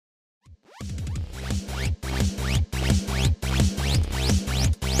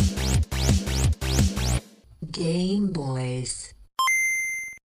Game Boys.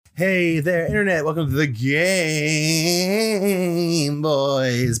 Hey there, Internet. Welcome to the Game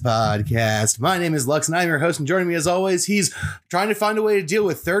Boys podcast. My name is Lux, and I'm your host, and joining me as always, he's trying to find a way to deal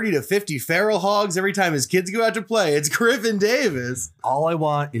with 30 to 50 feral hogs every time his kids go out to play. It's Griffin Davis. All I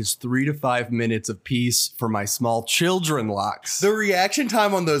want is 3 to 5 minutes of peace for my small children, Lux. The reaction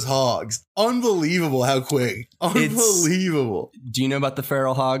time on those hogs, unbelievable how quick. Unbelievable. Do you know about the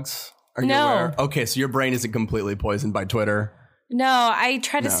feral hogs? Are you aware? Okay, so your brain isn't completely poisoned by Twitter. No, I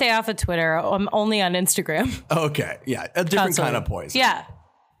try to stay off of Twitter. I'm only on Instagram. Okay, yeah, a different kind of poison. Yeah.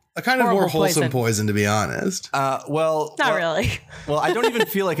 A kind of more wholesome poison, to be honest. Not really. Well, I don't even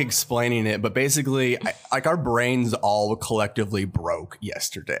feel like explaining it, but basically, our brains all collectively broke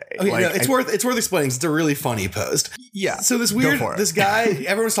yesterday. Okay, no, it's worth explaining. It's a really funny post. Yeah. So this guy,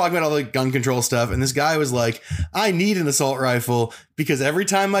 everyone's talking about all the gun control stuff, and this guy was like, I need an assault rifle because every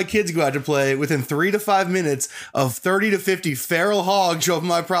time my kids go out to play, within 3 to 5 minutes of 30 to 50 feral hogs show up on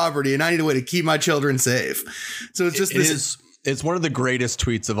my property, and I need a way to keep my children safe. So it's just It's one of the greatest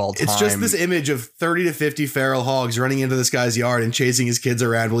tweets of all time. It's just this image of 30 to 50 feral hogs running into this guy's yard and chasing his kids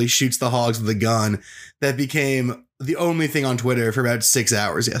around while he shoots the hogs with a gun that became the only thing on Twitter for about 6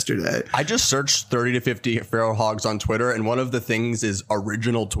 hours yesterday. I just searched 30 to 50 feral hogs on Twitter, and one of the things is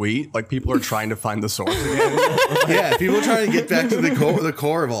original tweet. Like, people are trying to find the source again. Yeah, people are trying to get back to the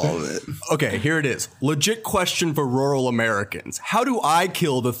core of all of it. Okay, here it is. Legit question for rural Americans. How do I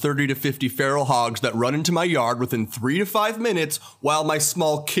kill the 30 to 50 feral hogs that run into my yard within 3 to 5 minutes while my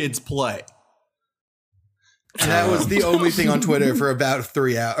small kids play? And that was the only thing on Twitter for about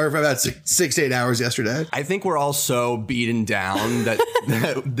 3 hours, or for about 6 to 8 hours yesterday. I think we're all so beaten down that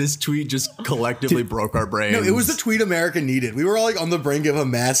this tweet just collectively broke our brains. No, it was the tweet America needed. We were all like on the brink of a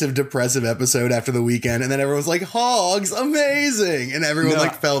massive depressive episode after the weekend, and then everyone was like, hogs, amazing. And everyone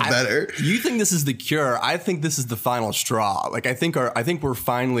felt better. You think this is the cure. I think this is the final straw. Like, I think we're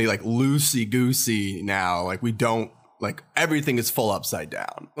finally like loosey-goosey now. Like, we don't, like, everything is full upside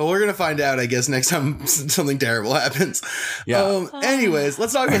down. Well, we're going to find out, I guess, next time something terrible happens. Yeah. Anyways,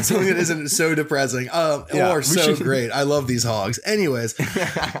 let's talk about something that isn't so depressing or so great. I love these hogs. Anyways.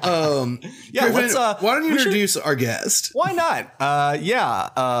 Griffin, why don't you introduce our guest? Why not?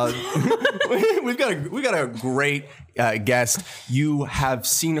 We've got a great guest. You have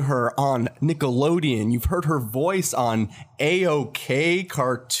seen her on Nickelodeon. You've heard her voice on AOK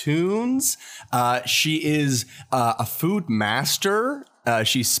cartoons. She is a food master.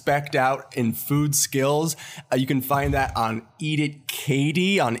 She's specced out in food skills. You can find that on Eat It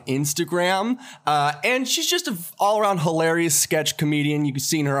Katie on Instagram. And she's just an all-around hilarious sketch comedian. You've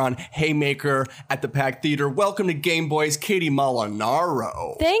seen her on Haymaker at the Pack Theater. Welcome to Game Boys, Katie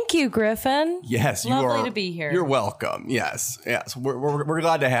Molinaro. Thank you, Griffin. Yes, you are. Lovely to be here. You're welcome. Yes. We're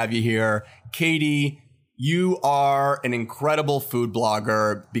glad to have you here. Katie, you are an incredible food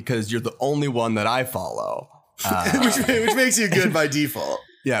blogger because you're the only one that I follow. Which makes you good by default.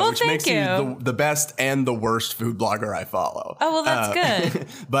 Yeah, well, which makes you the best and the worst food blogger I follow. Oh, well, that's good.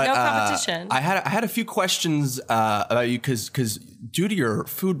 But no competition. I had a few questions about you because due to your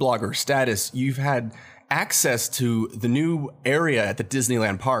food blogger status, you've had access to the new area at the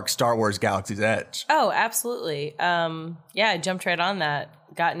Disneyland park, Star Wars Galaxy's Edge. Oh, absolutely. I jumped right on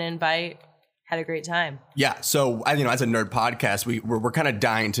that. Got an invite. Had a great time. Yeah. So, as a nerd podcast, we're kind of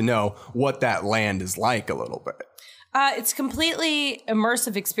dying to know what that land is like a little bit. It's completely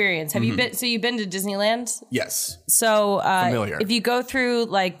immersive experience. Have you been? So you've been to Disneyland? Yes. So familiar. If you go through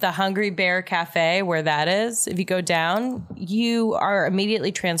like the Hungry Bear Cafe, where that is, if you go down, you are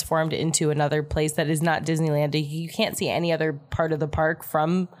immediately transformed into another place that is not Disneyland. You can't see any other part of the park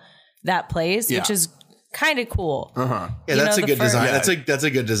from that place, which is kind of cool. Yeah, that's a good design. Yeah. That's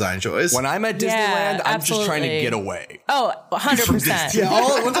a good design choice. When I'm at Disneyland, I'm just trying to get away. Oh, 100%.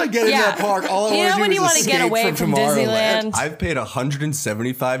 Yeah, once I get in that park, all I want to do is want to get away from Disneyland. I've paid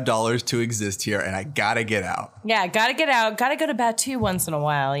 $175 to exist here, and I gotta get out. Yeah, gotta get out. Gotta go to Batu once in a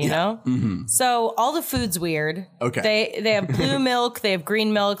while, you know? Mm-hmm. So all the food's weird. Okay. They have blue milk. They have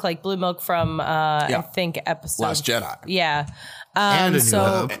green milk, like blue milk from, I think, episode... Last Jedi. Yeah. And A New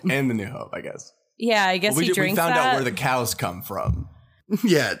Hope. And The New Hope, I guess. Yeah, I guess he drinks that. We found out where the cows come from.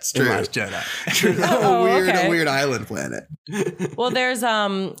 Yeah, it's true. Last Jedi. A weird island planet. Well, there's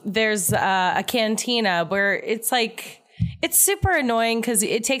a cantina where it's like, it's super annoying because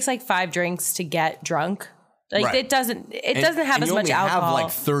it takes like 5 drinks to get drunk. Like it doesn't have as much alcohol. You have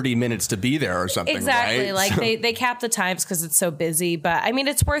like 30 minutes to be there or something. Exactly. Right? Like they cap the times because it's so busy. But I mean,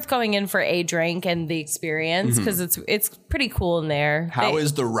 it's worth going in for a drink and the experience because it's pretty cool in there. How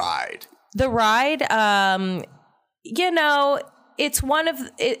is the ride? The ride, it's one of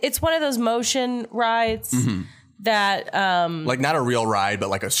those motion rides that Like not a real ride, but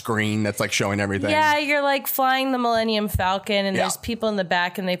like a screen that's like showing everything. yeah, you're like flying the Millennium Falcon, and Yeah. there's people in the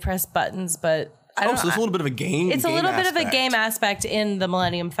back, and they press buttons, but. I don't So it's a little bit of a game. It's a little bit of a game aspect in the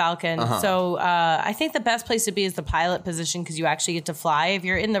Millennium Falcon. So I think the best place to be is the pilot position because you actually get to fly. If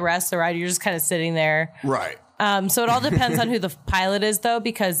you're in the rest of the ride, you're just kind of sitting there. Right. So it all depends on who the pilot is, though,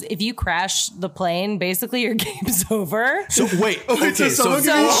 because if you crash the plane, basically your game's over. So wait. Okay. so someone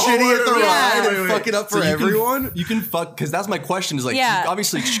so- can be shitty at the Yeah. ride and fuck it up for everyone. You can fuck, because that's my question is like, Yeah. you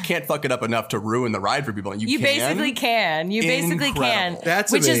obviously can't fuck it up enough to ruin the ride for people. And You basically can. You basically can. Incredible.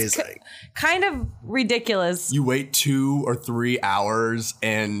 That's which amazing. is kind of ridiculous. You wait 2 or 3 hours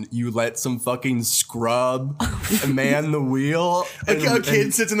and you let some fucking scrub man the wheel. A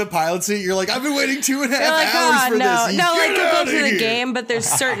kid sits in the pilot seat. You're like, I've been waiting 2.5 You're like, hours for no, this. no, like Get you go outta through the here. game, but there's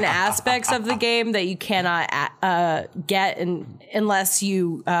certain aspects of the game that you cannot get unless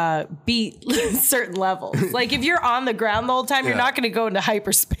you beat certain levels. Like if you're on the ground the whole time, you're Yeah. not going to go into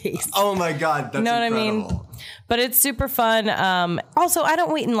hyperspace. Oh my God. That's You know what incredible. I mean? But it's super fun. Also, I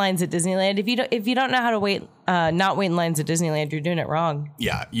don't wait in lines at Disneyland. If you don't know how to wait, not wait in lines at Disneyland, you're doing it wrong.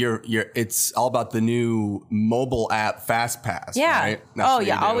 Yeah, it's all about the new mobile app FastPass. Yeah. Right? That's Oh what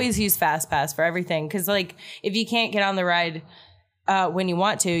yeah. you do. Always use FastPass for everything. Because like if you can't get on the ride when you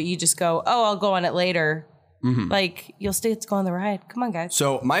want to, you just go, oh, I'll go on it later. Like you'll still get to go on the ride. Come on, guys.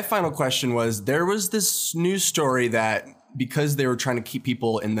 So my final question was: there was this news story that because they were trying to keep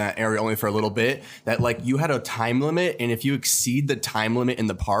people in that area only for a little bit, that like you had a time limit, and if you exceed the time limit in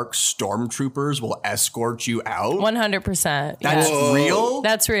the park, stormtroopers will escort you out. 100%. That's yeah. real.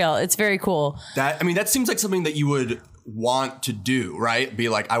 That's real. It's very cool. That seems like something that you would want to do, right? Be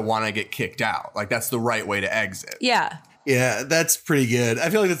like, I want to get kicked out. Like that's the right way to exit. Yeah. Yeah, that's pretty good.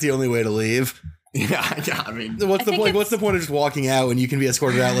 I feel like that's the only way to leave. Yeah. I mean, What's the think point? What's the point of just walking out when you can be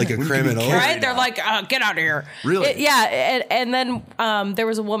escorted out like a criminal? Right? They're like, get out of here. Really? Yeah. And then there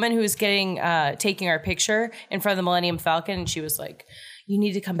was a woman who was taking our picture in front of the Millennium Falcon, and she was like, you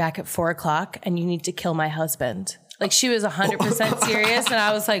need to come back at 4:00 and you need to kill my husband. Like she was 100% serious. And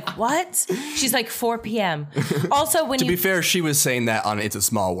I was like, what? She's like 4 p.m. Also, when to be fair, she was saying that on It's a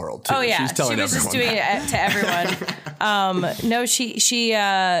Small World too. Oh yeah, She's telling she was just everyone doing that. it to everyone. No,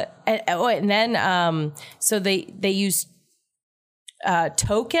 and then so they use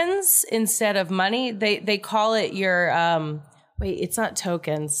tokens instead of money. They call it your wait, it's not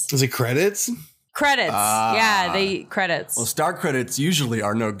tokens. Is it credits? Credits. Yeah, credits. Well, star credits usually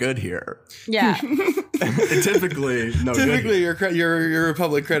are no good here. Yeah. Typically, no Typically, good. your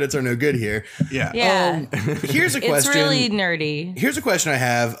Republic credits are no good here. Yeah. Yeah. Here's a question. It's really nerdy. Here's a question I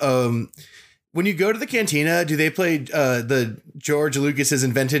have. When you go to the cantina, do they play the George Lucas's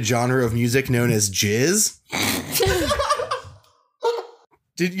invented genre of music known as jizz?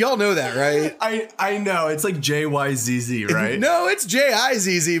 Did y'all know that, right? I know. It's like JYZZ, right? No, it's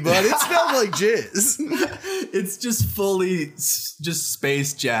J-I-Z-Z, but it's spelled like jizz. It's just fully just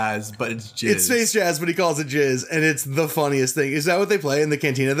space jazz, but it's jizz. It's space jazz, but he calls it jizz, and it's the funniest thing. Is that what they play in the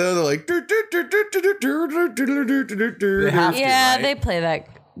cantina, though? They're like... They have to, Yeah, right? they play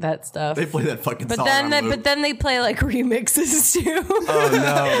that stuff. They play that fucking but song then on loop. but then they play like remixes too. Oh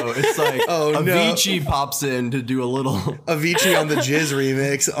no! It's like Oh, no. Avicii pops in to do a little. Avicii on the jizz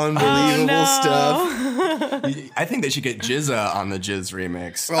remix. Unbelievable stuff. I think they should get Jizza on the Jizz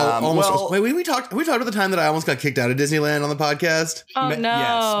remix. Wait, we talked about the time that I almost got kicked out of Disneyland on the podcast. Oh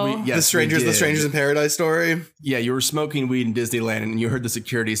no. Yes, The Strangers in Paradise story. Yeah, you were smoking weed in Disneyland, and you heard the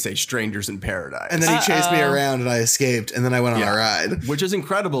security say "Strangers in Paradise," And then he chased me around, and I escaped, and then I went on a ride. which is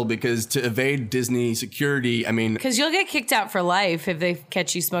incredible because to evade Disney security, I mean, Because you'll get kicked out for life if they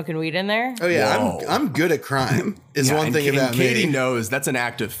catch you smoking weed in there. Oh yeah, Whoa. I'm good at crime. Is yeah, one and thing about Katie me. knows that's an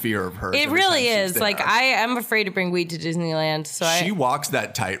active fear of hers. It every really time she's is. Like there. I am afraid to bring weed to Disneyland. So She walks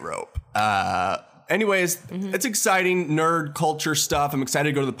that tightrope. Anyways, Mm-hmm. it's exciting nerd culture stuff. I'm excited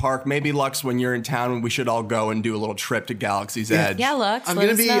to go to the park. Maybe Lux, when you're in town, we should all go and do a little trip to Galaxy's Edge. yeah, Lux. I'm let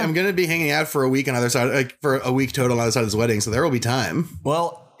gonna us be know. I'm gonna be hanging out for a week on either side, like for a week total on the other side of this wedding. So there will be time.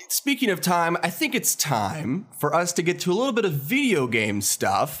 Well, speaking of time, I think it's time for us to get to a little bit of video game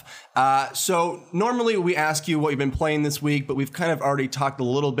stuff. So normally we ask you what you've been playing this week, but we've kind of already talked a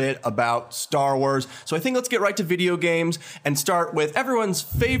little bit about Star Wars. So I think let's get right to video games and start with everyone's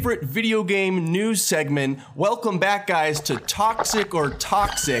favorite video game news segment. Welcome back, guys, to Toxic or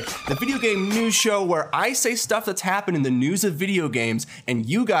Toxic, the video game news show where I say stuff that's happened in the news of video games, and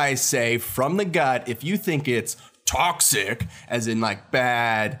you guys say from the gut if you think it's toxic, as in like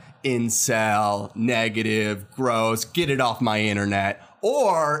bad, incel, negative, gross, get it off my internet,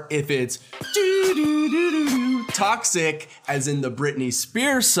 or if it's toxic, as in the Britney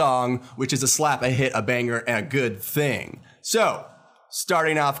Spears song, which is a slap, a hit, a banger, and a good thing. So,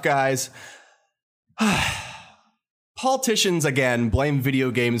 starting off, guys, politicians again blame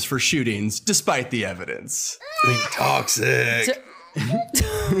video games for shootings despite the evidence. Toxic.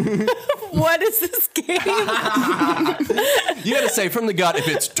 What is this game? You gotta say from the gut if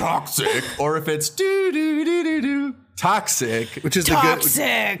it's toxic or if it's toxic. Which is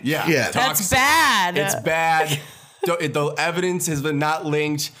Toxic. Yeah. Yeah. That's bad. It's bad. The evidence has been not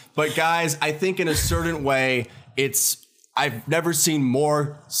linked. But guys, I think in a certain way, I've never seen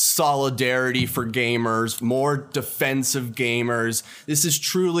more solidarity for gamers, more defensive gamers. This is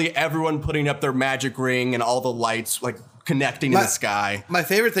truly everyone putting up their magic ring and all the lights like connecting in the sky. My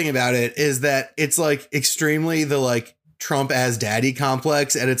favorite thing about it is that it's like extremely the like Trump as daddy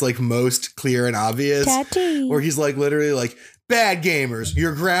complex, and it's like most clear and obvious. Daddy. Where he's like literally like, bad gamers,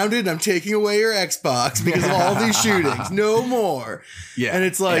 you're grounded. I'm taking away your Xbox because of all these shootings. No more. Yeah. And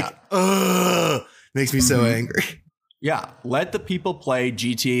it's like, ugh, makes me so angry. Yeah, let the people play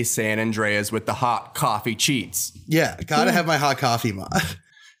GTA San Andreas with the hot coffee cheats. Yeah, gotta have my hot coffee mod.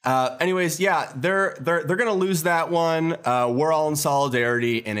 Anyways, yeah, they're gonna lose that one. We're all in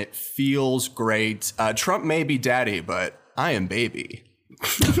solidarity, and it feels great. Trump may be daddy, but I am baby.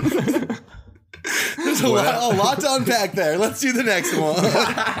 There's a lot to unpack there. Let's do the next one.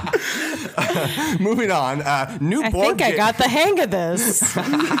 Moving on. New I board think I game. got the hang of this.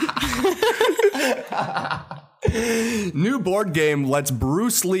 New board game lets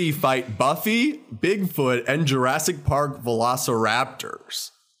Bruce Lee fight Buffy, Bigfoot, and Jurassic Park velociraptors.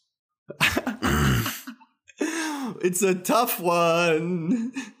 It's a tough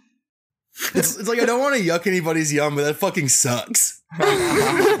one. It's like I don't want to yuck anybody's yum, but that fucking sucks. You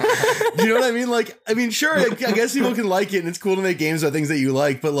know what I mean? Like, I mean, sure, I guess people can like it, and it's cool to make games about things that you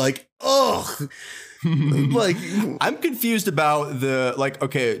like, but like, ugh. Like, I'm confused about the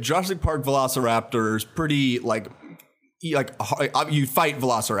okay, Jurassic Park velociraptors, pretty you fight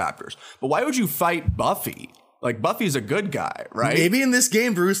velociraptors, but why would you fight Buffy? Like, Buffy's a good guy, right? maybe in this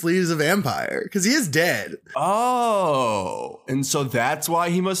game Bruce Lee is a vampire because he is dead. Oh, and so that's why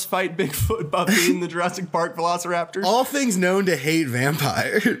he must fight Bigfoot, Buffy, and the Jurassic Park velociraptors. All things known to hate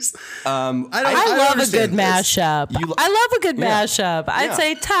vampires. I love a good mashup. I love a good mashup. I'd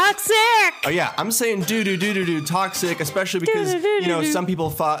say toxic. Oh yeah, I'm saying do toxic, especially because some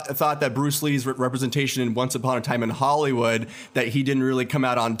people thought that Bruce Lee's representation in Once Upon a Time in Hollywood, that he didn't really come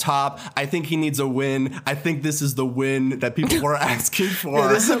out on top. I think he needs a win. I think this is the win that people were asking for. Yeah,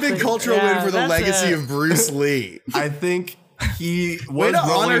 this is a big cultural win for the that's legacy of Bruce Lee. I think he Way was to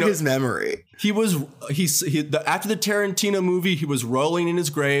honor rolling. his memory. He was after the Tarantino movie, he was rolling in his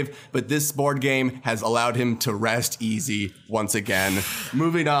grave, but this board game has allowed him to rest easy once again.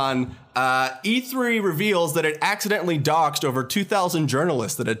 Moving on, E3 reveals that it accidentally doxed over 2,000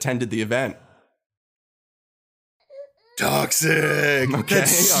 journalists that attended the event. Toxic. Okay,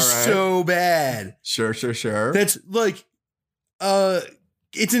 That's all right. so bad. Sure. That's like,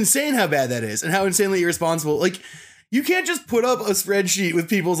 it's insane how bad that is and how insanely irresponsible. Like, you can't just put up a spreadsheet with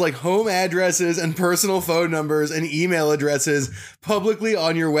people's like home addresses and personal phone numbers and email addresses publicly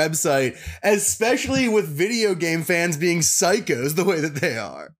on your website, especially with video game fans being psychos the way that they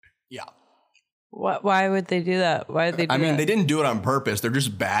are. Yeah. Why would they do that? Why would they do that? I mean, they didn't do it on purpose. They're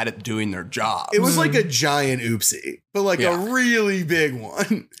just bad at doing their job. It was like a giant oopsie, but like Yeah. a really big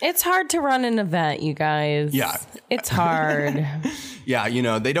one. It's hard to run an event, you guys. Yeah. It's hard. Yeah,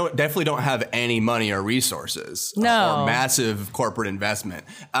 they definitely don't have any money or resources. No. Or massive corporate investment.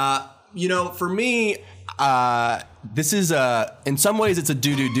 For me, this is in some ways it's a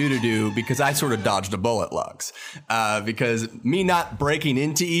do because I sort of dodged a bullet, Lux. Because me not breaking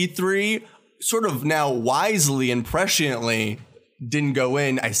into E3 sort of now wisely and presciently didn't go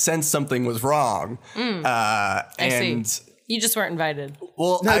in. I sensed something was wrong. I and see. You just weren't invited.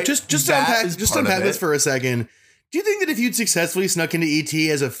 well, Now, just to that unpack, is just part of unpack this it. for a second. Do you think that if you'd successfully snuck into ET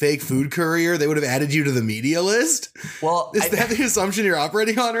as a fake food courier, they would have added you to the media list? Well, Is that the assumption you're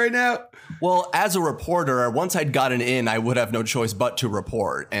operating on right now? Well, as a reporter, once I'd gotten in, I would have no choice but to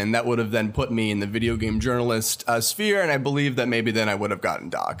report. And that would have then put me in the video game journalist sphere. And I believe that maybe then I would have gotten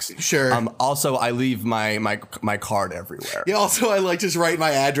doxxed. Sure. Also, I leave my card everywhere. Yeah, also, I like just write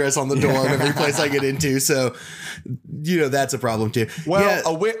my address on the door of every place I get into. So, that's a problem too. Well,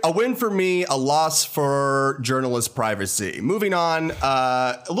 Yeah, a win for me, a loss for journalist privacy. Moving on,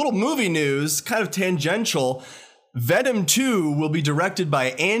 a little movie news, kind of tangential. Venom 2 will be directed by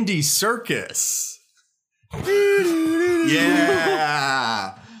Andy Serkis.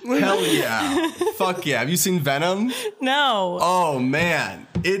 Yeah. Hell yeah. Fuck yeah. Have you seen Venom? No. Oh, man.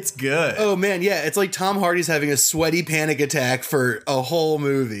 It's good. Oh man, yeah, it's like Tom Hardy's having a sweaty panic attack for a whole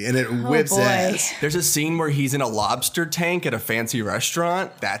movie, and it whips boy. ass. There's a scene where he's in a lobster tank at a fancy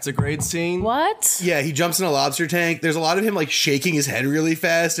restaurant. That's a great scene. What? Yeah, he jumps in a lobster tank. There's a lot of him like shaking his head really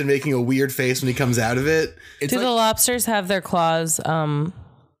fast and making a weird face when he comes out of it. It's Do like the lobsters have their claws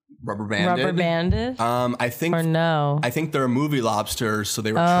rubber banded. rubber banded? I think Or no? I think they're movie lobsters, so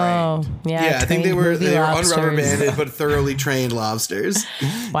they were Oh, trained. yeah. I think they trained were movie unrubber lobsters. banded but thoroughly trained lobsters.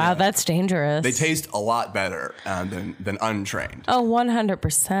 Wow, that's dangerous. They taste a lot better than untrained. Oh,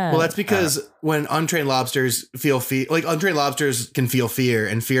 100%. Well, that's because when untrained lobsters feel fear, like untrained lobsters can feel fear,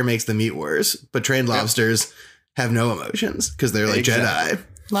 and fear makes them eat worse. But trained lobsters have no emotions because they're like Exactly. Jedi.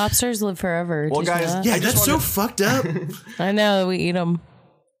 Lobsters live forever. Well, Did you know guys, that? Yeah, I just that's so wanted- fucked up. I know we eat them.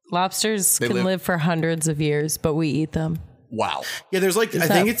 Lobsters can live- live for hundreds of years, but we eat them. Wow. Yeah, there's like I that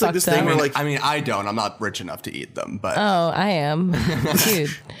think it's like this fucked thing up? where like I mean, I don't. I'm not rich enough to eat them, but Oh, I am. Dude.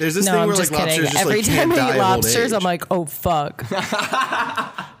 there's this No, thing I'm where just like lobsters kidding. just Every like time can't I die eat of old lobsters, age. I'm like, oh, fuck.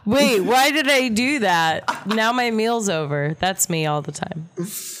 Wait, why did I do that? Now my meal's over. That's me all the time.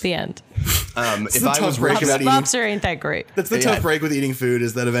 The end. if the I tough was break rich, about eating. Lobster ain't that great. That's the Yeah. tough break with eating food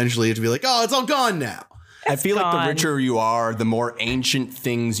is that eventually you have to be like, oh, it's all gone now. I feel like the gone. richer you are, the more ancient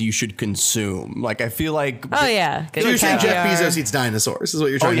things you should consume. Like I feel like Oh, yeah. So you're saying Jeff Caviar. Bezos eats dinosaurs is what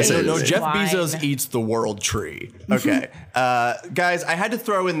you're Oh trying yeah, to say. no, to me. Jeff Wine. Bezos eats the world tree. Okay, guys, I had to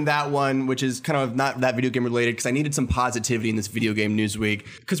throw in that one, which is kind of not that video game related, because I needed some positivity in this video game news week.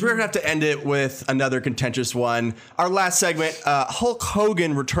 Because we're gonna have to end it with another contentious one. Our last segment: Hulk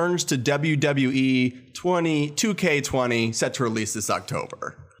Hogan returns to WWE 2K20, set to release this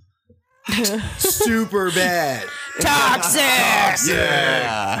October. Super bad. Toxic.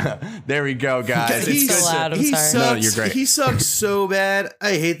 Yeah, there we go, guys. He's It's so good to- loud. I'm he sorry. sucks. No, you're great. He sucks so bad.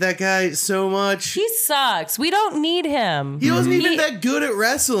 I hate that guy so much. He sucks. We don't need him. He wasn't even that good at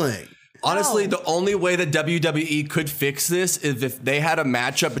wrestling. Honestly, the only way that WWE could fix this is if they had a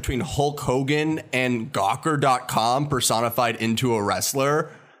matchup between Hulk Hogan and Gawker.com personified into a wrestler.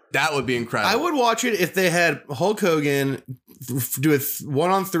 That would be incredible. I would watch it if they had Hulk Hogan do a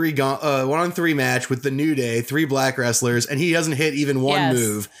 1-on-3 match with the New Day, 3 black wrestlers, and he doesn't hit even one Yes.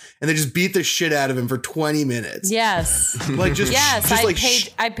 move, and they just beat the shit out of him for 20 minutes. Yes. Like just Yes. just I'd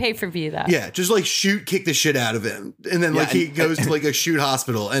like pay for view that. yeah, just like kick the shit out of him, and then like Yeah, he goes to like a shoot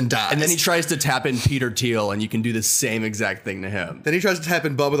hospital and dies. and then he tries to tap in Peter Thiel, and you can do the same exact thing to him. Then he tries to tap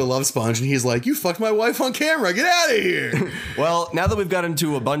in Bubba the Love Sponge, and he's like, "You fucked my wife on camera. Get out of here." Well, now that we've got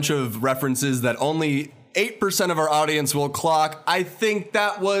into a bunch of references that only 8% of our audience will clock, I think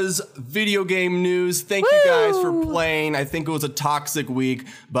that was video game news. Thank you guys for playing. I think it was a toxic week,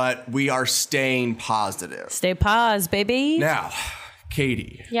 but we are staying positive. Stay paused, baby. Now,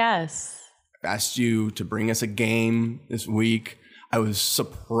 Katie, Yes. I've asked you to bring us a game this week. I was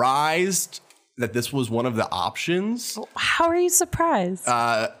surprised that this was one of the options. How are you surprised?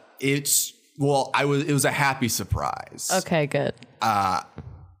 It was a happy surprise. Okay, good.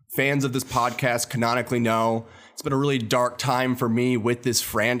 Fans of this podcast canonically know it's been a really dark time for me with this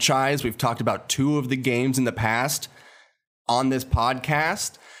franchise. We've talked about 2 of the games in the past on this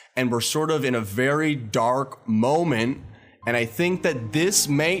podcast, and we're sort of in a very dark moment. And I think that this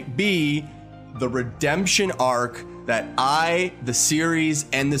may be the redemption arc that the series,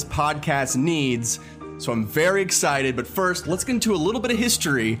 and this podcast needs. So I'm very excited. But first, let's get into a little bit of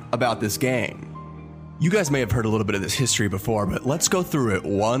history about this game. You guys may have heard a little bit of this history before, but let's go through it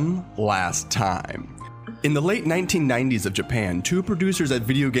one last time. In the late 1990s of Japan, 2 producers at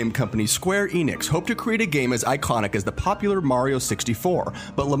video game company Square Enix hoped to create a game as iconic as the popular Mario 64,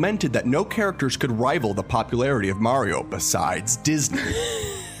 but lamented that no characters could rival the popularity of Mario besides Disney.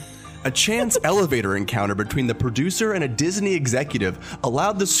 A chance elevator encounter between the producer and a Disney executive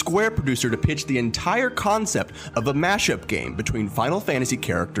allowed the Square producer to pitch the entire concept of a mashup game between Final Fantasy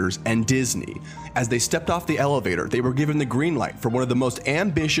characters and Disney. As they stepped off the elevator, they were given the green light for one of the most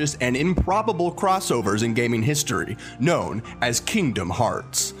ambitious and improbable crossovers in gaming history, known as Kingdom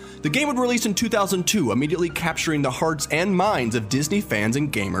Hearts. The game would release in 2002, immediately capturing the hearts and minds of Disney fans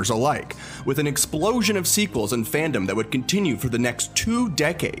and gamers alike, with an explosion of sequels and fandom that would continue for the next 2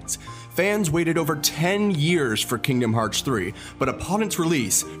 decades. Fans waited over 10 years for Kingdom Hearts 3, but upon its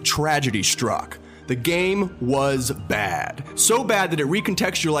release, tragedy struck. The game was bad. So bad that it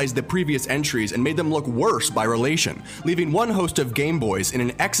recontextualized the previous entries and made them look worse by relation, leaving one host of Game Boys in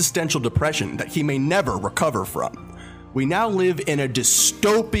an existential depression that he may never recover from. We now live in a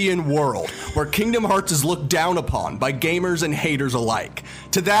dystopian world where Kingdom Hearts is looked down upon by gamers and haters alike.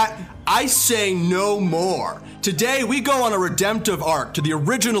 To that, I say no more. Today, we go on a redemptive arc to the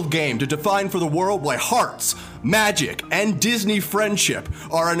original game to define for the world why hearts, magic, and Disney friendship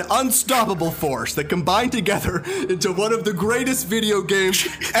are an unstoppable force that combine together into one of the greatest video games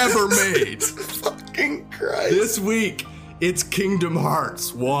ever made. Fucking Christ. This week, it's Kingdom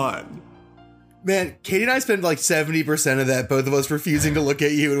Hearts 1. Man, Katie and I spent like 70% of that, both of us refusing to look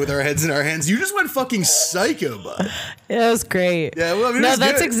at you and with our heads in our hands. You just went fucking psycho, bud. It was great. Yeah, well, I mean, no, it was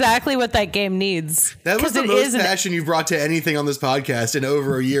that's good. exactly what that game needs. That was 'Cause the it most is an- passion you've brought to anything on this podcast in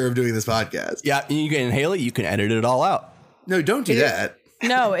over a year of doing this podcast. Yeah, you can inhale it, you can edit it all out. No, don't do that.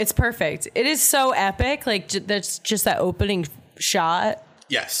 No, it's perfect. It is so epic. Like that's just that opening shot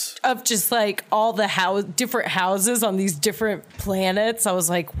Yes. of just like all the different houses on these different planets. I was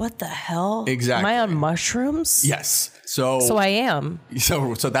like, what the hell? Exactly. Am I on mushrooms? Yes. So I am.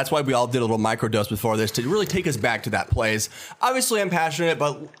 So that's why we all did a little microdose before this to really take us back to that place. Obviously, I'm passionate,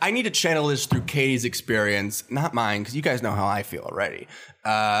 but I need to channel this through Katie's experience, not mine, because you guys know how I feel already.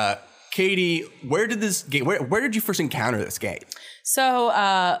 Katie, where did this game? Where did you first encounter this game? So,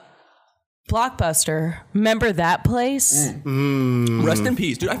 Blockbuster. Remember that place? Rest in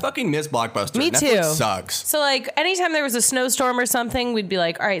peace, dude. I fucking miss Blockbuster. Me Netflix too. Sucks. So, like, anytime there was a snowstorm or something, we'd be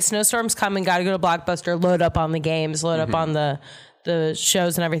like, all right, snowstorm's coming. Got to go to Blockbuster, load up on the games, load up on the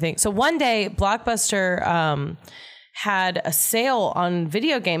shows and everything. So one day, Blockbuster had a sale on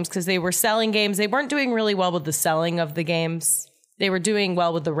video games because they were selling games. They weren't doing really well with the selling of the games. They were doing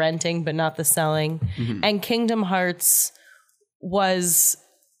well with the renting, but not the selling. And Kingdom Hearts was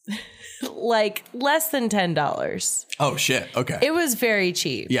like less than $10. Oh shit. Okay. It was very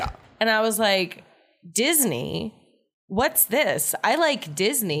cheap. Yeah. And I was like, Disney? What's this? I like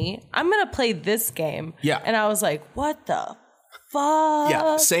Disney. I'm going to play this game. Yeah. And I was like, what the fuck?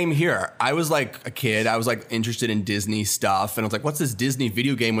 Yeah, same here. I was like a kid. I was like interested in Disney stuff. And I was like, what's this Disney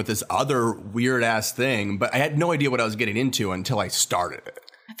video game with this other weird ass thing? But I had no idea what I was getting into until I started it.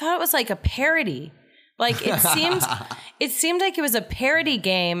 I thought it was like a parody. Like it seemed like it was a parody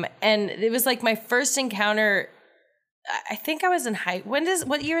game. And it was like my first encounter. I think I was in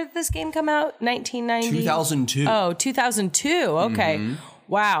what year did this game come out? 1990? 2002. Oh, 2002. Okay.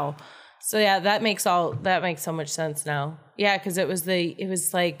 Wow. So yeah, that makes so much sense now. Yeah, because it was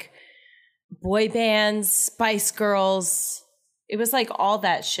like boy bands, Spice Girls. It was like all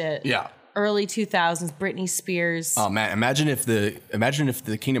that shit. Yeah. Early 2000s, Britney Spears. Oh man, imagine if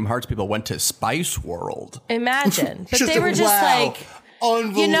the Kingdom Hearts people went to Spice World. Imagine. But Just they were just wow. like,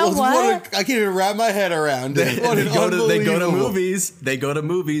 Unbelievable. you know what? I can't even wrap my head around it. What They an go to unbelievable- movies. They go to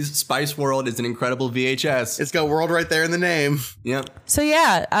movies. Spice World is an incredible VHS. It's got world right there in the name. Yep. so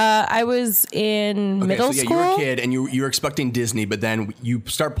yeah, I was in middle so school. you were a kid and you're expecting Disney, but then you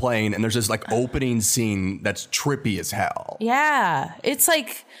start playing and there's this like opening scene that's trippy as hell. Yeah. It's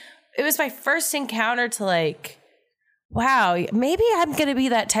like, it was my first encounter to like, wow, maybe I'm going to be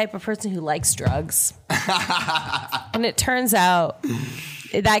that type of person who likes drugs. And it turns out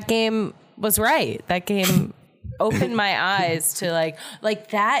that game was right. That game opened my eyes to like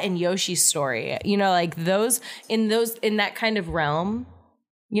that and Yoshi's Story. You know, like in that kind of realm.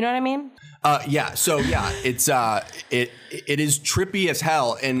 You know what I mean? Yeah. So yeah, it's it is trippy as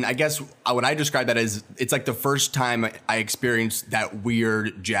hell, and I guess what I describe that as it's like the first time I experienced that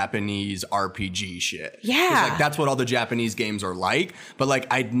weird Japanese RPG shit. 'Cause, Yeah. like that's what all the Japanese games are like, but like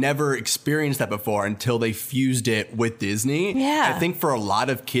I'd never experienced that before until they fused it with Disney. Yeah. I think for a lot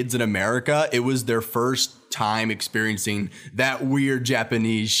of kids in America, it was their first time experiencing that weird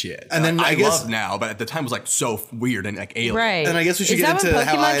Japanese shit. And then I I guess- love now, but at the time it was like so weird and like alien. Right. And I guess we should Is get that into when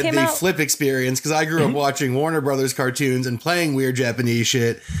how Pokemon I had came the out? flip experience because I grew up watching Warner Brothers cartoons and playing weird Japanese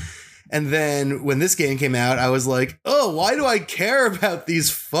shit. And then when this game came out, I was like, oh, why do I care about these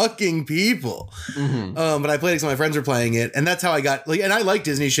fucking people? But I played it because my friends were playing it. And that's how I got like, and I like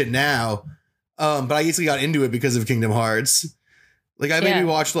Disney shit now. But I basically got into it because of Kingdom Hearts. Like I maybe Yeah.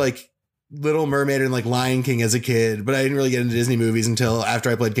 watched like Little Mermaid and like Lion King as a kid, but I didn't really get into Disney movies until after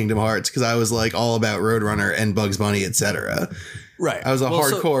I played Kingdom Hearts because I was like all about Roadrunner and Bugs Bunny, etc. Right. I was a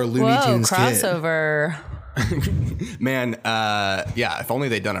hardcore Looney Whoa, Tunes kid. crossover. Man, yeah, if only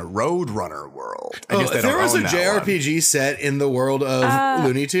they'd done a Roadrunner world. I guess they If there don't was a own that one. JRPG set in the world of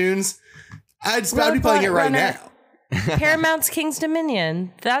Looney Tunes, I'd be playing it right Roadrunner. now. Paramount's King's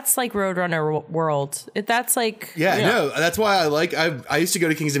Dominion. That's like Roadrunner World. That's like Yeah, no, that's why I used to go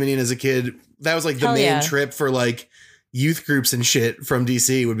to King's Dominion as a kid. That was like the Hell main yeah. trip for like youth groups and shit from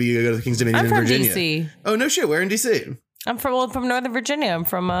DC would be to go to the King's Dominion I'm in from Virginia. DC. Oh, no shit. Where in DC? I'm from Northern Virginia. I'm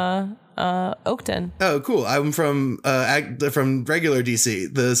from Oakton. Oh, cool. I'm from regular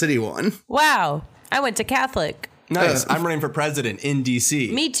DC, the city one. Wow. I went to Catholic. Nice. I'm running for president in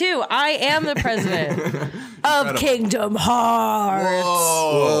DC. Me too. I am the president of Kingdom Hearts.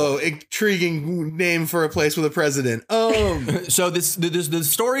 Whoa, intriguing name for a place with a president. So the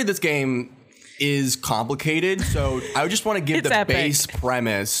story of this game is complicated. So I just want to give the epic. base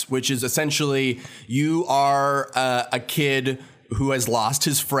premise, which is essentially you are a kid who has lost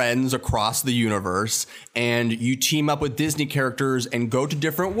his friends across the universe, and you team up with Disney characters and go to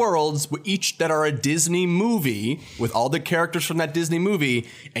different worlds, each that are a Disney movie, with all the characters from that Disney movie,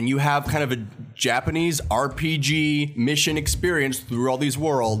 and you have kind of a Japanese RPG mission experience through all these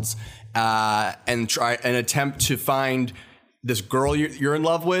worlds, and try and attempt to find this girl you're in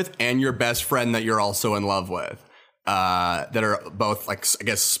love with and your best friend that you're also in love with. That are both, like, I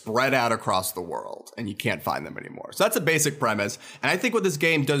guess, spread out across the world, and you can't find them anymore. So that's a basic premise. And I think what this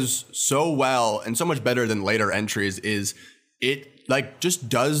game does so well and so much better than later entries is it, like, just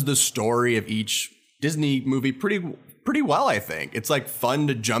does the story of each Disney movie pretty well, I think. It's, like, fun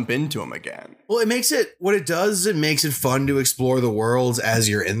to jump into them again. Well, what it does is it makes it fun to explore the worlds as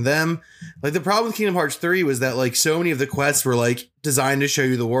you're in them. Like, the problem with Kingdom Hearts 3 was that, like, so many of the quests were, like, designed to show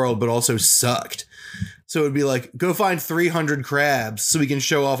you the world, but also sucked. So it'd be like, go find 300 crabs so we can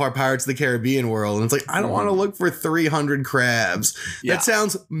show off our Pirates of the Caribbean world. And it's like, I don't want to look for 300 crabs. Yeah. That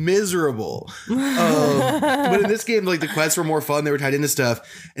sounds miserable. But in this game, like, the quests were more fun. They were tied into stuff.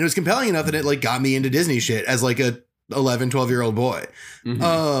 And it was compelling enough that it, like, got me into Disney shit as, like, a 11, 12-year-old boy.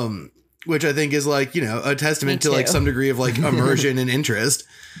 Which I think is, like, you know, a testament to, like, some degree of, like, immersion and interest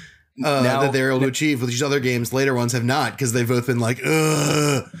that they're able to achieve, with these other games. Later ones have not, because they've both been like,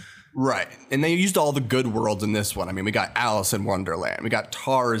 ugh. Right. And they used all the good worlds in this one. I mean, we got Alice in Wonderland. We got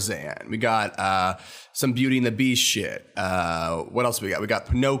Tarzan. We got some Beauty and the Beast shit. What else we got? We got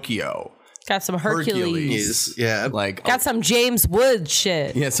Pinocchio. Got some Hercules. Yeah. Like, Got some James Woods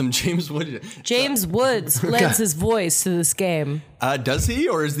shit. yeah, some James Wood. James Woods lends his voice to this game. Does he?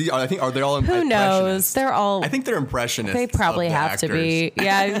 Or is I think, are they all Who knows? They're all. I think they're impressionists. They probably of the have actors. to be.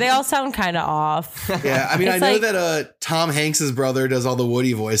 Yeah, they all sound kind of off. Yeah, I mean, It's I know like- that Tom Hanks's brother does all the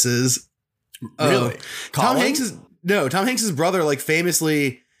Woody voices. Really? Tom Colin? Hanks's brother, like,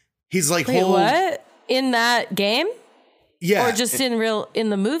 famously, he's like Wait, what? In that game? Yeah, Or just in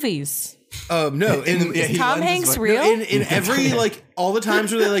the movies? no, he Tom lends his Hanks voice. real? in every, like, all the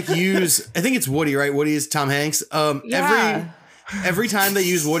times where they, like, use, I think it's Woody, right? Woody is Tom Hanks. Yeah. Every time they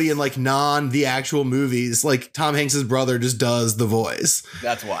use Woody in, like, the actual movies, like, Tom Hanks's brother just does the voice.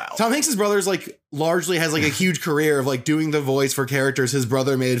 That's wild. Tom Hanks's brother's, like, largely has, like, a huge career of, like, doing the voice for characters his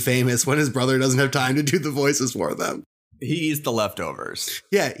brother made famous when his brother doesn't have time to do the voices for them. He's the leftovers.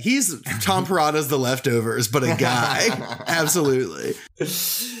 Yeah, he's Tom Parada's The Leftovers, but a guy. Absolutely.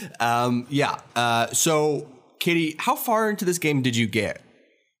 Yeah. So, Katie, how far into this game did you get?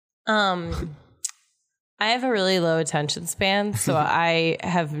 I have a really low attention span, so I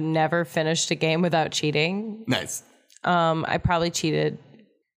have never finished a game without cheating. Nice. I probably cheated.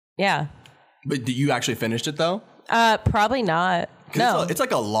 Yeah. But you actually finished it, though? Probably not. No. It's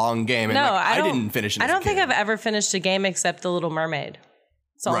like a long game. And No, like, I don't- didn't finish it. I as a don't think kid. I've ever finished a game except The Little Mermaid.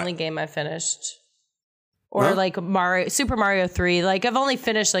 It's the Right. only game I finished. Or Huh? like Super Mario 3. Like, I've only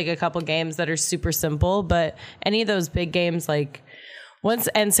finished like a couple games that are super simple, but any of those big games, like once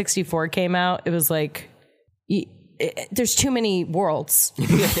N64 came out, it was like there's too many worlds.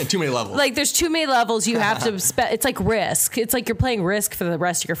 Too many levels. Like, there's too many levels. You have to it's like Risk. It's like you're playing Risk for the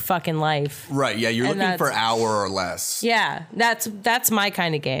rest of your fucking life. Right. Yeah. You're And looking for that's- an hour or less. Yeah, that's my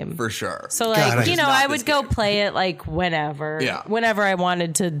kind of game. For sure. So, God, I like, you just know, not I this would go game. play it like whenever. Yeah. Whenever I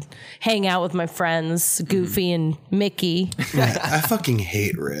wanted to hang out with my friends, Goofy and Mickey. I fucking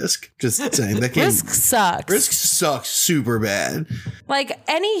hate Risk. Just saying. That game, Risk sucks. Risk sucks super bad. Like,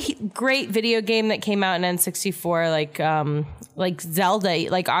 any great video game that came out in N64, like Zelda,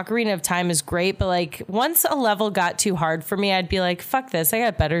 like Ocarina of Time is great, but like once a level got too hard for me, I'd be like, fuck this, I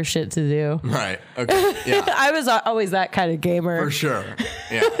got better shit to do. Right. Okay. Yeah. I was always that kind of gamer. For sure.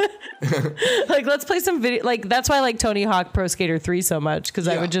 Yeah. Like, let's play some video. Like, that's why I like Tony Hawk Pro Skater 3 so much, because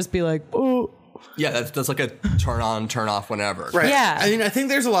I Yeah. would just be like, oh. Yeah. That's like a turn on, turn off whenever. Right. Yeah. I mean, I think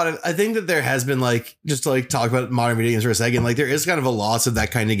that there has been, like, just to, like, talk about modern video games for a second, like, there is kind of a loss of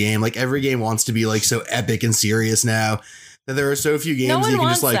that kind of game. Like, every game wants to be, like, so epic and serious now that there are so few games No that one you can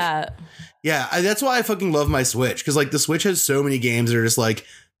wants just, like, that. yeah, that's why I fucking love my Switch. Cause, like, the Switch has so many games that are just like,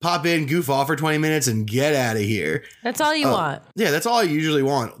 pop in, goof off for 20 minutes, and get out of here. That's all you want. Yeah, that's all I usually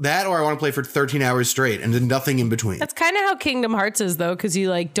want. That, or I want to play for 13 hours straight and then nothing in between. That's kind of how Kingdom Hearts is, though, because you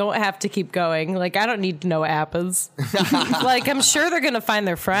like don't have to keep going. Like, I don't need to know what happens. Like, I'm sure they're gonna find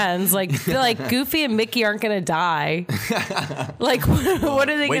their friends. Like Goofy and Mickey aren't gonna die. Like, what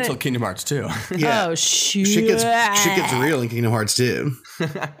are they? Wait till Kingdom Hearts 2. Yeah. Oh shoot! Shit gets real in Kingdom Hearts too.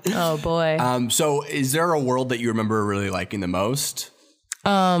 Oh boy. So is there a world that you remember really liking the most?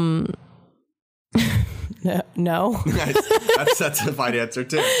 No. That's a fine answer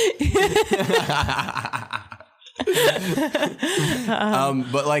too.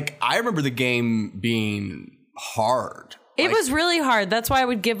 But like, I remember the game being hard. It was really hard. That's why I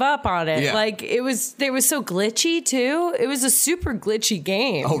would give up on it. Yeah. Like it was so glitchy too. It was a super glitchy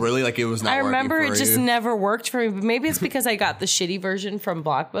game. Oh, really? Like it was not. I remember working it for just you? never worked for me. But maybe it's because I got the shitty version from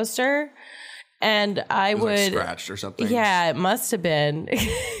Blockbuster, and I It was, would like, scratched or something. Yeah, it must have been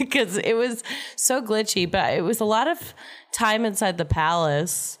because it was so glitchy. But it was a lot of time inside the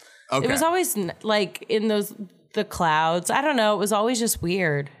palace. Okay. It was always like in the clouds. I don't know. It was always just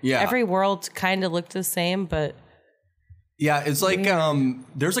weird. Yeah. Every world kind of looked the same, but. Yeah, it's like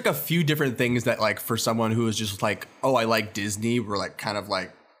there's like a few different things that like for someone who is just like, oh, I like Disney, were like kind of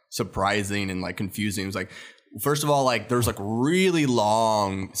like surprising and like confusing. It was like, first of all, like there's like really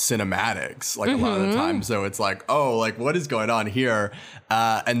long cinematics like a lot of the time. So it's like, oh, like what is going on here?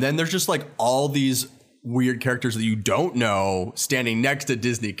 And then there's just like all these weird characters that you don't know standing next to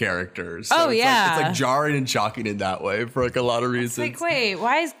Disney characters. So it's like jarring and shocking in that way for like a lot of reasons. Like, wait,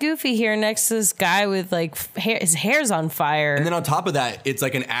 why is Goofy here next to this guy with like his hair's on fire? And then on top of that, it's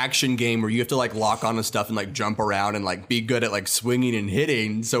like an action game where you have to like lock onto stuff and like jump around and like be good at like swinging and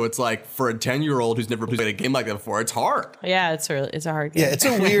hitting. So it's like for a 10-year-old who's never played a game like that before, it's hard. Yeah, it's a hard game. Yeah,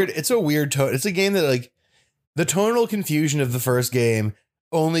 it's a weird tone. It's a game that like the tonal confusion of the first game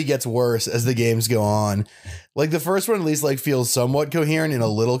only gets worse as the games go on. Like the first one at least like feels somewhat coherent in a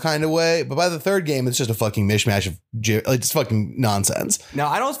little kind of way, but by the third game it's just a fucking mishmash of like it's fucking nonsense. Now,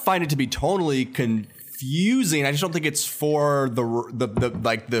 I don't find it to be tonally confusing. I just don't think it's for the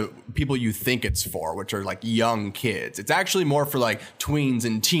like the people you think it's for, which are like young kids. It's actually more for like tweens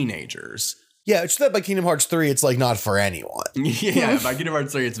and teenagers. Yeah, it's that by Kingdom Hearts 3 it's like not for anyone. Yeah, by Kingdom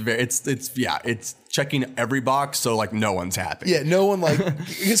Hearts 3 it's checking every box, so like no one's happy. Yeah, no one like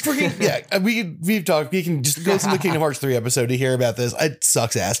it's freaking we've talked. We can just go to the Kingdom Hearts 3 episode to hear about this. It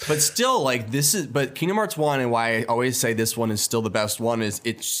sucks ass. But still, like but Kingdom Hearts 1, and why I always say this one is still the best one, is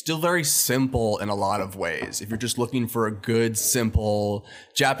it's still very simple in a lot of ways. If you're just looking for a good, simple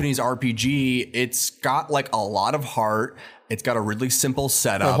Japanese RPG, it's got like a lot of heart. It's got a really simple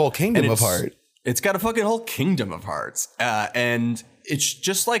setup. A whole kingdom of heart. It's got a fucking whole kingdom of hearts. And it's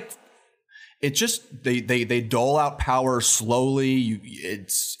just like, it's just, they dole out power slowly.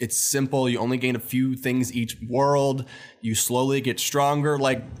 It's simple. You only gain a few things each world. You slowly get stronger.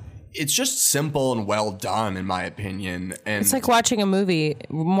 Like, it's just simple and well done, in my opinion. And It's like watching a movie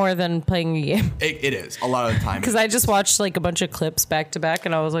more than playing a game. it is a lot of the time. Because I just watched like a bunch of clips back to back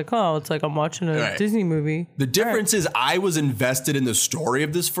and I was like, oh, it's like I'm watching a Disney movie. The difference is I was invested in the story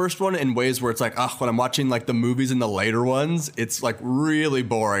of this first one in ways where it's like, when I'm watching like the movies and the later ones, it's like really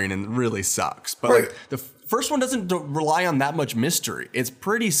boring and really sucks. But like the first one doesn't rely on that much mystery. It's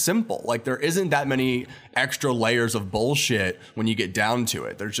pretty simple. Like there isn't that many extra layers of bullshit when you get down to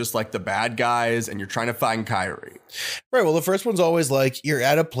it. There's just like the bad guys and you're trying to find Kairi. Right. Well, the first one's always like you're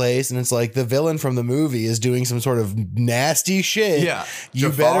at a place and it's like the villain from the movie is doing some sort of nasty shit. Yeah. You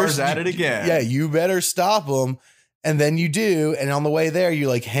Jafar's better at it again. Yeah. You better stop him. And then you do. And on the way there, you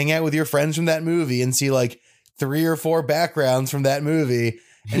like hang out with your friends from that movie and see like 3 or 4 backgrounds from that movie.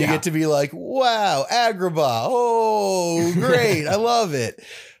 And you get to be like, wow, Agrabah. Oh, great. I love it.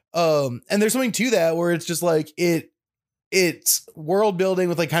 And there's something to that where it's just like it's world building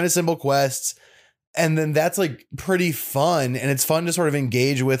with like kind of simple quests. And then that's like pretty fun. And it's fun to sort of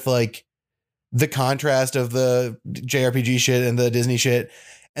engage with like the contrast of the JRPG shit and the Disney shit.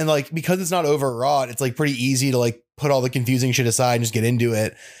 And like, because it's not overwrought, it's like pretty easy to like put all the confusing shit aside and just get into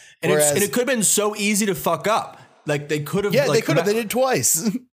it. And it could have been so easy to fuck up. Like they could have. Yeah, they could have. They did it twice.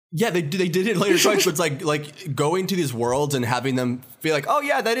 Yeah, they did it later twice. But it's like going to these worlds and having them feel like, oh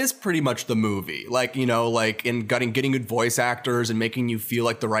yeah, that is pretty much the movie. Like, you know, like in getting good voice actors and making you feel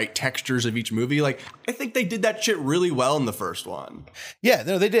like the right textures of each movie. Like I think they did that shit really well in the first one. Yeah,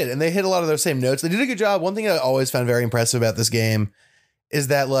 no, they did, and they hit a lot of those same notes. They did a good job. One thing I always found very impressive about this game is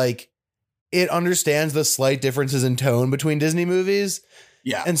that like it understands the slight differences in tone between Disney movies.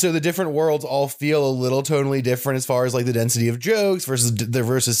 Yeah. And so the different worlds all feel a little tonally different as far as like the density of jokes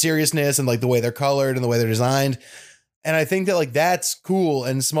versus seriousness and like the way they're colored and the way they're designed. And I think that like that's cool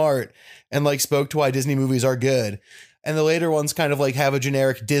and smart and like spoke to why Disney movies are good. And the later ones kind of like have a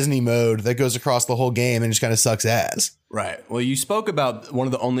generic Disney mode that goes across the whole game and just kind of sucks ass. Right. Well, you spoke about one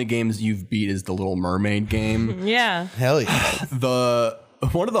of the only games you've beat is the Little Mermaid game. Yeah. Hell yeah.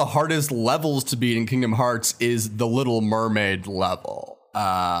 One of the hardest levels to beat in Kingdom Hearts is the Little Mermaid level.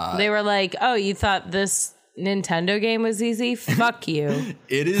 They were like, oh, you thought this Nintendo game was easy? Fuck you.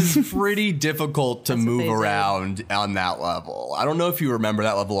 It is pretty difficult to move around on that level. I don't know if you remember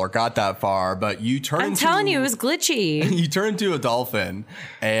that level or got that far, but you turn I'm telling you, it was glitchy. You turn into a dolphin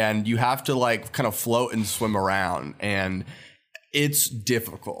and you have to like kind of float and swim around, and it's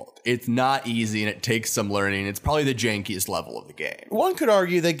difficult. It's not easy and it takes some learning. It's probably the jankiest level of the game. One could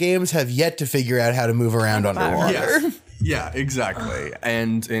argue that games have yet to figure out how to move around underwater. Yes. Yeah, exactly.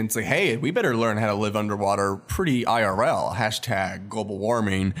 And it's like, hey, we better learn how to live underwater pretty IRL. Hashtag global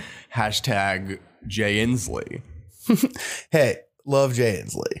warming. Hashtag Jay Inslee. Hey, love Jay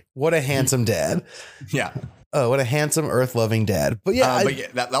Inslee. What a handsome dad. Yeah. Oh, what a handsome, earth-loving dad. But yeah,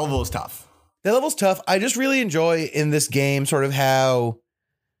 that level is tough. That level's tough. I just really enjoy in this game sort of how,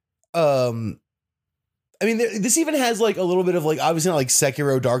 I mean, this even has like a little bit of like, obviously not like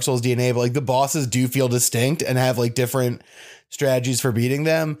Sekiro, Dark Souls DNA, but like the bosses do feel distinct and have like different strategies for beating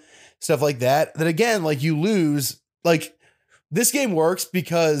them, stuff like that. That again, like you lose, like this game works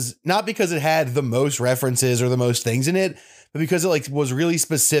because not because it had the most references or the most things in it, but because it like was really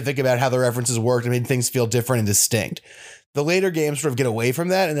specific about how the references worked and made things feel different and distinct. The later games sort of get away from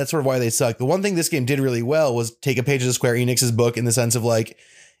that, and that's sort of why they suck. The one thing this game did really well was take a page of Square Enix's book in the sense of like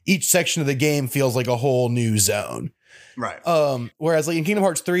each section of the game feels like a whole new zone. Right. Whereas like in Kingdom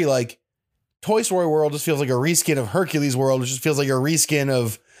Hearts 3, like Toy Story World just feels like a reskin of Hercules World, which just feels like a reskin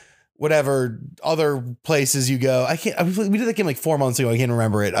of whatever other places you go. We did that game like 4 months ago. I can't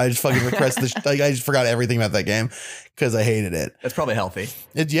remember it. I just fucking repressed I just forgot everything about that game because I hated it. That's probably healthy.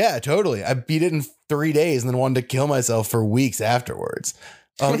 Yeah, totally. I beat it in 3 days and then wanted to kill myself for weeks afterwards.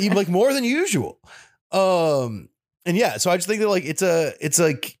 Even like more than usual. And yeah, so I just think that like it's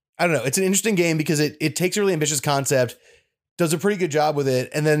like, I don't know, it's an interesting game because it takes a really ambitious concept, does a pretty good job with it,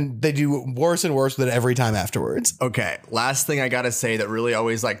 and then they do worse and worse with it every time afterwards. Okay, last thing I gotta say that really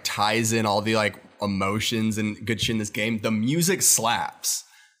always like ties in all the like emotions and good shit in this game. The music slaps.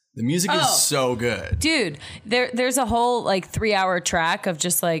 The music is so good. Dude, there's a whole like 3-hour track of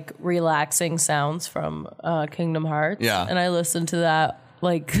just like relaxing sounds from Kingdom Hearts. Yeah. And I listened to that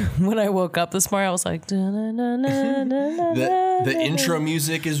like when I woke up this morning. I was like, the intro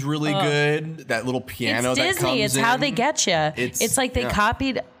music is really good. That little piano it's that Disney. comes It's in. how they get you. It's like they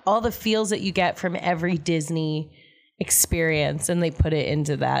copied all the feels that you get from every Disney experience and they put it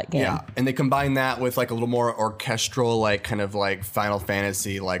into that game. Yeah, and they combine that with like a little more orchestral, like kind of like Final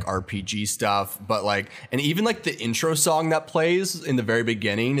Fantasy, like RPG stuff. But like, and even like the intro song that plays in the very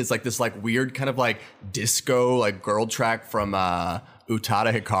beginning is like this like weird kind of like disco, like girl track from Utada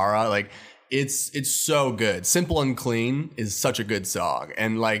Hikaru. Like it's so good. Simple and Clean is such a good song.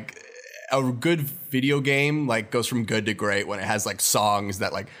 And like a good video game like goes from good to great when it has like songs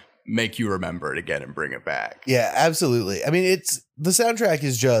that like make you remember it again and bring it back. Yeah, absolutely. I mean, the soundtrack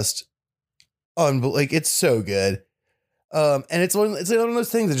is just like it's so good. And it's one of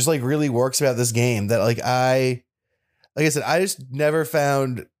those things that just like really works about this game that like I said, I just never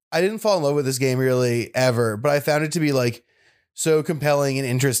found, I didn't fall in love with this game really ever, but I found it to be like so compelling and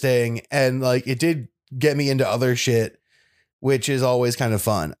interesting. And like, it did get me into other shit, which is always kind of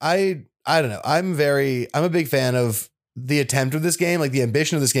fun. I don't know. I'm a big fan of the attempt of this game. Like the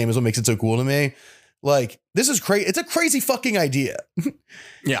ambition of this game is what makes it so cool to me. Like this is crazy. It's a crazy fucking idea.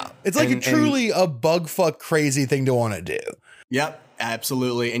 Yeah. It's like truly a bug fuck crazy thing to want to do. Yep,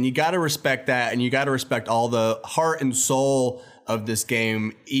 absolutely. And you got to respect that. And you got to respect all the heart and soul of this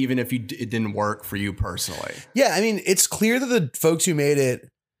game, even if it didn't work for you personally. Yeah. I mean, it's clear that the folks who made it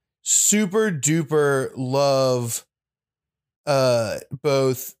super duper love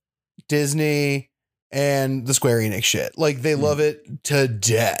both Disney and the Square Enix shit. Like they love it to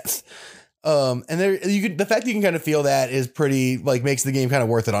death. And the fact that you can kind of feel that is pretty like makes the game kind of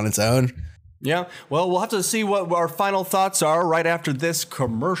worth it on its own. Yeah. Well, we'll have to see what our final thoughts are right after this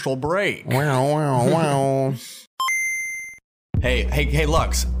commercial break. Wow. Hey,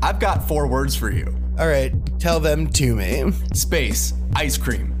 Lux, I've got 4 words for you. All right. Tell them to me. Space, ice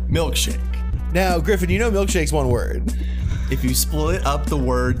cream, milkshake. Now, Griffin, you know milkshake's one word. If you split up the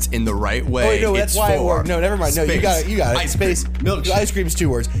words in the right way, oh, wait, no, that's why it 4. worked. No, never mind. No, you got it. Ice Space, cream, milkshake. Ice cream's 2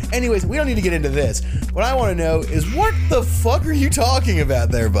 words. Anyways, we don't need to get into this. What I want to know is what the fuck are you talking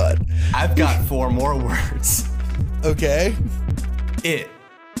about there, bud? I've got 4 more words. Okay. It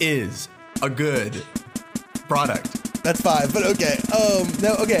is a good product. That's 5, but okay.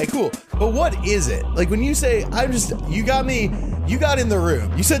 No, okay, cool. But what is it? Like when you say, you got in the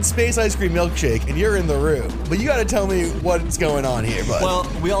room. You said space ice cream milkshake and you're in the room, but you got to tell me what's going on here, bud.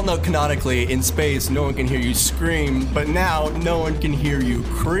 Well, we all know canonically in space, no one can hear you scream, but now no one can hear you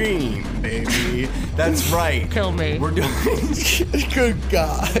cream, baby. That's right. Kill me. We're doing Good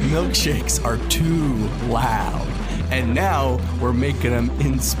God. milkshakes are too loud. And now we're making them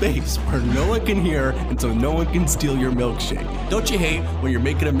in space where no one can hear and so no one can steal your milkshake. Don't you hate when you're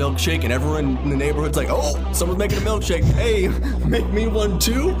making a milkshake and everyone in the neighborhood's like, oh, someone's making a milkshake. Hey, make me one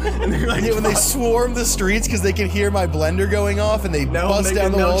too? And they're like, Yeah, when they swarm the streets because they can hear my blender going off and they bust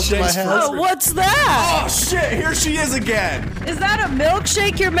down the walls to my milkshakes house. Oh, what's that? oh shit, here she is again. Is that a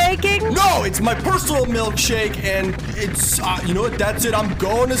milkshake you're making? No, it's my personal milkshake and it's, you know what, that's it, I'm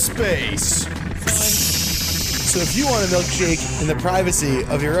going to space. So if you want a milkshake in the privacy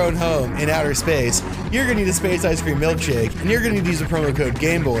of your own home in outer space, you're going to need a Space Ice Cream Milkshake, and you're going to need to use the promo code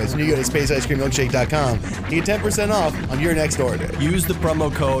GameBoys when you go to spaceicecreammilkshake.com to get 10% off on your next order. Use the promo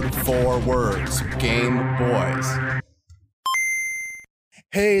code 4 words, Game Boys.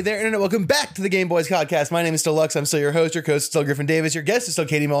 Hey there, Internet. Welcome back to the Game Boys Podcast. My name is still Lux. I'm still your host. Your co-host is still Griffin Davis. Your guest is still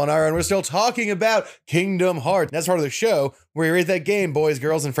Katie Molinaro, and we're still talking about Kingdom Hearts. That's part of the show where we rate that game, boys,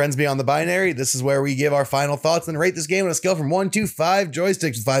 girls, and friends beyond the binary. This is where we give our final thoughts and rate this game on a scale from 1 to 5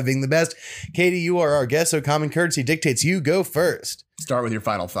 joysticks, with 5 being the best. Katie, you are our guest, so common courtesy dictates you go first. Start with your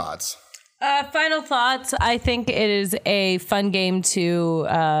final thoughts. Final thoughts. I think it is a fun game to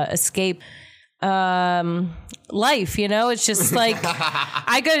escape life, you know. It's just like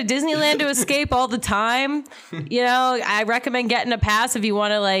I go to Disneyland to escape all the time. You know, I recommend getting a pass if you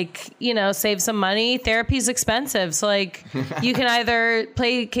want to, like, you know, save some money. Therapy's expensive, so like you can either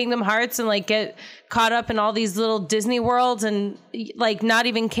play Kingdom Hearts and like get caught up in all these little Disney worlds and like not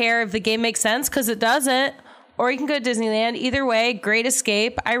even care if the game makes sense because it doesn't, or you can go to Disneyland. Either way, great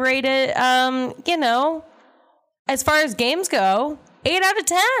escape. I rate it, you know, as far as games go, 8 out of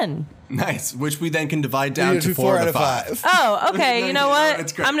 10. Nice, which we then can divide down to 4 out of 5. Oh, okay. You know what?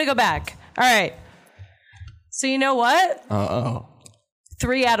 That's great. I'm going to go back. All right. So you know what?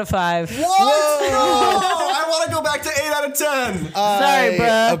 3 out of 5. What? No! I want to go back to 8 out of 10. Sorry, bro. 3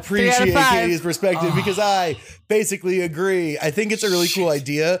 I out of appreciate 5. Katie's perspective because I basically agree. I think it's a really cool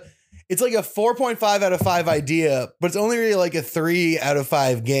idea. It's like a 4.5 out of 5 idea, but it's only really like a 3 out of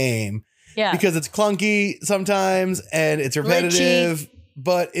 5 game. Yeah. Because it's clunky sometimes and it's repetitive,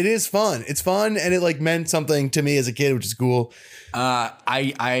 but it is fun. It's fun and it like meant something to me as a kid, which is cool.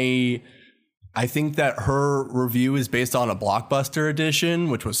 I think that her review is based on a Blockbuster edition,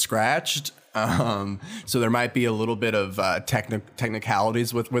 which was scratched. So there might be a little bit of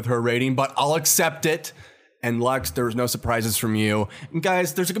technicalities with her rating, but I'll accept it. And Lux, there was no surprises from you. And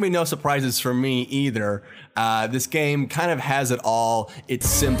guys, there's going to be no surprises from me either. This game kind of has it all. It's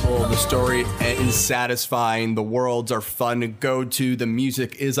simple. The story is satisfying. The worlds are fun to go to. The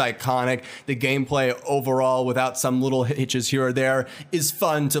music is iconic. The gameplay overall, without some little hitches here or there, is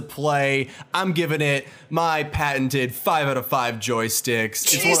fun to play. I'm giving it my patented 5 out of 5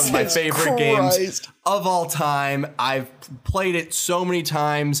 joysticks. It's one of my favorite games of all time. I've played it so many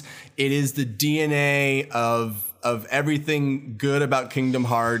times. It is the DNA of everything good about Kingdom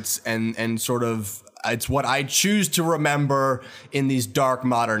Hearts and sort of it's what I choose to remember in these dark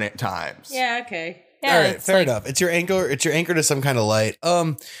modern times. Yeah, okay. Yeah, All right, fair enough. It's your anchor to some kind of light.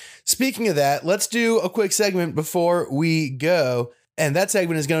 Speaking of that, let's do a quick segment before we go. And that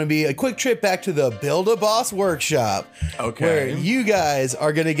segment is going to be a quick trip back to the Build-A-Boss workshop. Okay. Where you guys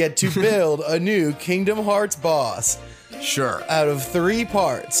are going to get to build a new Kingdom Hearts boss. Sure. Out of 3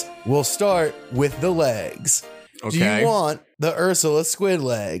 parts. We'll start with the legs. Okay. Do you want the Ursula squid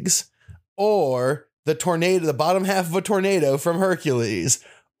legs? Or the tornado, the bottom half of a tornado from Hercules?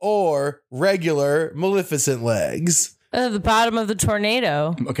 Or regular Maleficent legs? The bottom of the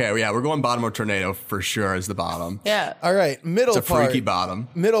tornado. Okay, yeah, we're going bottom of tornado for sure as the bottom. Yeah. All right, middle It's a part. freaky bottom.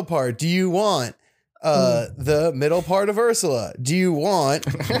 Middle part. Do you want the middle part of Ursula? Do you want?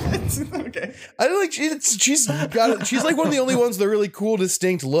 Okay. I don't like she's like one of the only ones with a really cool,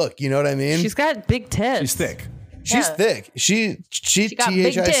 distinct look. You know what I mean? She's got big tits. She's thick. She's Yeah. thick. She got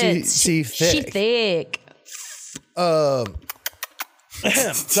big tits. THIC thick. She thick.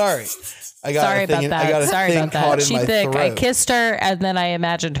 Sorry. I got Sorry a thing about that. I got a Sorry thing about caught that. in She my thick. I throat. kissed her and then I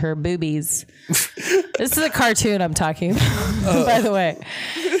imagined her boobies. This is a cartoon I'm talking about, by the way.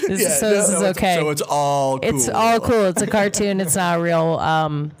 This is okay. So it's all cool. It's all cool. It's a cartoon. It's not real.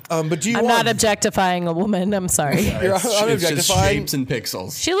 But do you I'm want? not objectifying a woman. I'm sorry. I'm It's just objectifying. shapes and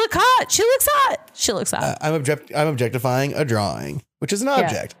pixels. She look hot. She looks hot. She looks hot. I'm objectifying a drawing. which is an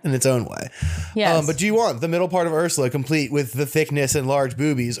object in its own way. Yes. But do you want the middle part of Ursula complete with the thickness and large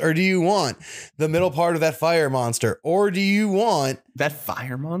boobies? Or do you want the middle part of that fire monster? Or do you want... That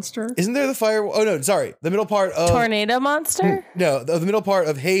fire monster? Isn't there the fire... Oh, no, sorry. The middle part of... Tornado monster? No, the middle part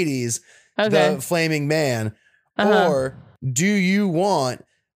of Hades, Okay. the flaming man. Or do you want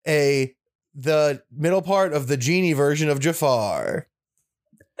the middle part of the genie version of Jafar?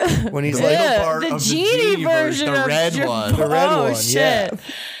 When he's like... middle part the of the genie version the of red Jafar. one. The red Oh, one, shit.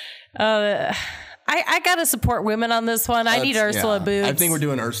 I gotta support women on this one. I need Ursula boobs. I think we're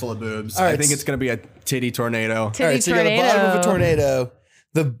doing Ursula boobs. All right, I think it's going to be a titty tornado. Titty All right, so you got the bottom of a tornado.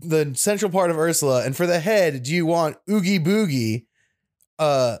 tornado, the central part of Ursula, and for the head, do you want Oogie Boogie,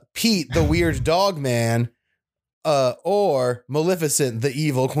 Pete, the weird dog man, or Maleficent, the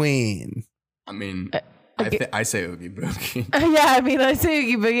evil queen? I mean, I say Oogie Boogie. Yeah, I mean, I say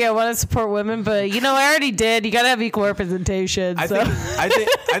Oogie Boogie. I want to support women, but I already did. You gotta have equal representation. I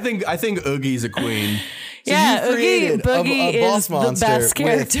think Oogie's a queen. So yeah, you Oogie created Boogie a boss is the monster best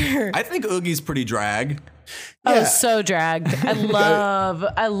with- character. I think Oogie's pretty drag. Yeah. So dragged.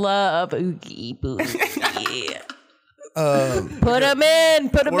 I love Oogie Boogie. Put him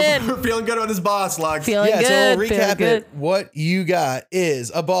in. We're feeling good about this boss, Lux. Feeling Yeah, good. so we'll feeling recap good. it. What you got is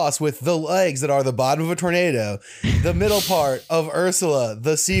a boss with the legs that are the bottom of a tornado, the middle part of Ursula,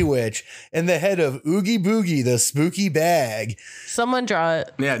 the sea witch, and the head of Oogie Boogie, the spooky bag. Someone draw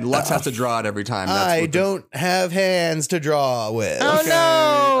it. Yeah, Lux has to draw it every time. I don't have hands to draw with. Oh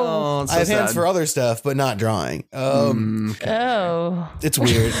no! Oh, it's so I have hands sad. for other stuff, but not drawing. Oh. It's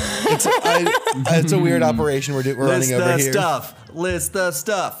weird. It's a weird operation we're running List over the here. stuff. List the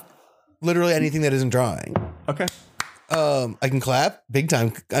stuff. Literally anything that isn't drawing. Okay. I can clap big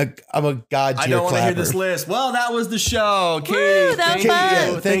time. I'm a god tier I don't want to hear clapper. this list. Well, that was the show. Katie, Woo, that was thank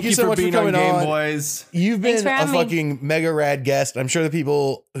fun. you. Thank you so much for being on coming Game on. Boys. You've Thanks been for a having me. fucking mega rad guest. I'm sure the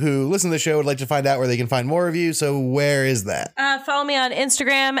people who listen to the show would like to find out where they can find more of you. So where is that? Follow me on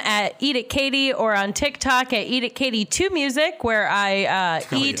Instagram at Eat It Katie or on TikTok at Eat It Katie 2 Music, where I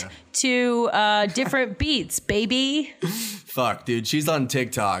eat yeah. to different beats, baby. Fuck, dude. She's on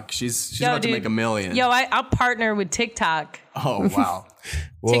TikTok. She's Yo, about dude. to make $1 million. Yo, I'll partner with TikTok. Oh, wow.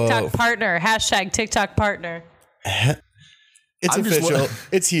 Whoa. TikTok partner. Hashtag TikTok partner. It's I'm just official. lo-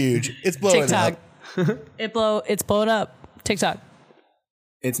 It's huge. It's blowing TikTok. up. It's blown up. TikTok.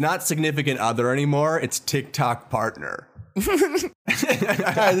 It's not significant other anymore. It's TikTok partner.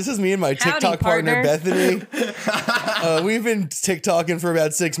 Hi, this is me and my Howdy, TikTok partner, partner. Bethany. We've been TikToking for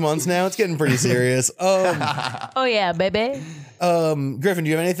about 6 months now. It's getting pretty serious. Oh, yeah, baby. Griffin, do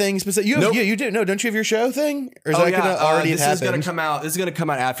you have anything specific? You have, Nope. yeah, you do. No, don't you have your show thing? Or is that gonna already this have is gonna happened? come out. This is gonna come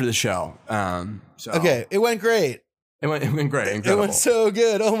out after the show. So Okay, it went great. it went great. It Incredible. went so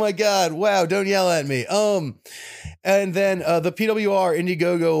good. Oh my god! Wow! Don't yell at me. And then the PWR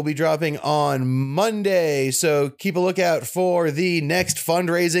Indiegogo will be dropping on Monday, so keep a lookout for the next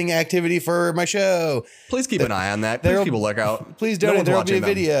fundraising activity for my show. Please keep an eye on that. Please there'll- keep a lookout. Please No donate. one's There will be a watching them.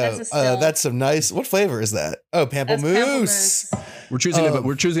 video. That's a still. That's some nice. What flavor is that? Oh, pamplemousse.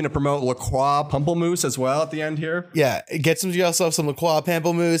 We're choosing to promote La Croix Pumplemousse as well at the end here. Yeah, get yourself some La Croix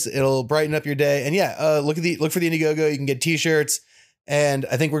pamplemousse. It'll brighten up your day. And yeah, look for the Indiegogo. You can get T-shirts, and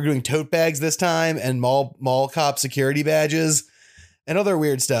I think we're doing tote bags this time, and mall cop security badges, and other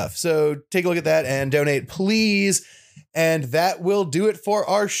weird stuff. So take a look at that and donate, please. And that will do it for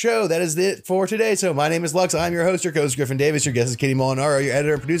our show. That is it for today. So my name is Lux. I'm your host, your co-host Griffin Davis. Your guest is Katie Molinaro. Your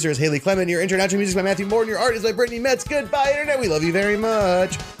editor and producer is Haley Clement. Your international music is by Matthew Morton. Your art is by Brittany Metz. Goodbye, Internet. We love you very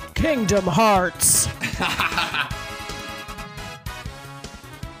much. Kingdom Hearts.